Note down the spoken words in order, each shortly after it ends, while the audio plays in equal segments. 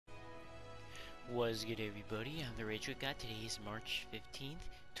What's good, everybody? I'm the Ragequitgodd. Today is March 15th,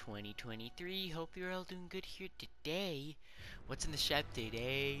 2023. Hope you're all doing good here today. What's in the shop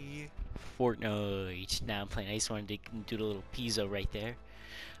today? Fortnite. Now I'm playing. I just wanted to do the little pizzo right there.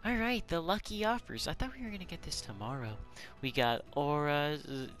 Alright, the lucky offers. I thought we were going to get this tomorrow. We got auras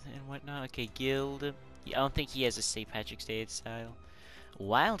and whatnot. Okay, guild. I don't think he has a St. Patrick's Day style.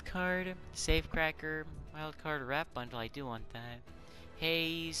 Wild card, safecracker, wild card wrap bundle. I do want that.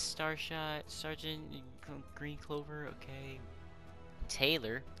 Haze, Starshot, Sergeant, Green Clover, okay.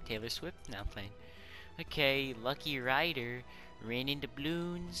 Taylor Swift, now playing. Okay, Lucky Rider, Rain into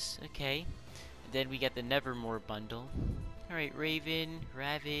Balloons, okay. Then we got the Nevermore bundle. Alright, Raven,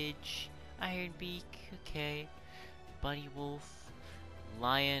 Ravage, Ironbeak, okay. Bunny Wolf,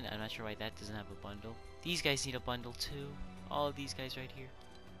 Lion, I'm not sure why that doesn't have a bundle. These guys need a bundle too. All of these guys right here.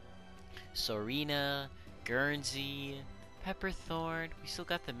 Sorina, Guernsey, Pepperthorn. We still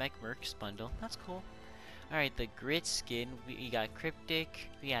got the Mech Mercs bundle. That's cool. Alright, the Grit skin. We got Cryptic.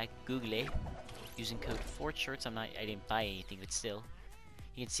 We got Google. Using code FORTSHORTS. I didn't buy anything, but still.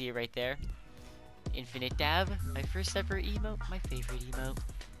 You can see it right there. Infinite Dab. My first ever emote. My favorite emote.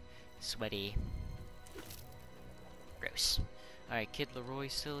 Sweaty. Gross. Alright, Kid Leroy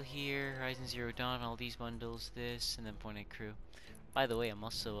still here. Horizon Zero Dawn. All these bundles. This. And then Point A Crew. By the way, I'm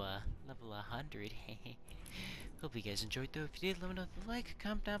also level 100. Hope you guys enjoyed though. If you did, let me know with a like,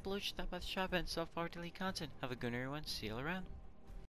 comment down below, stop by the shop, and so far delete content. Have a good one, everyone. See you all around.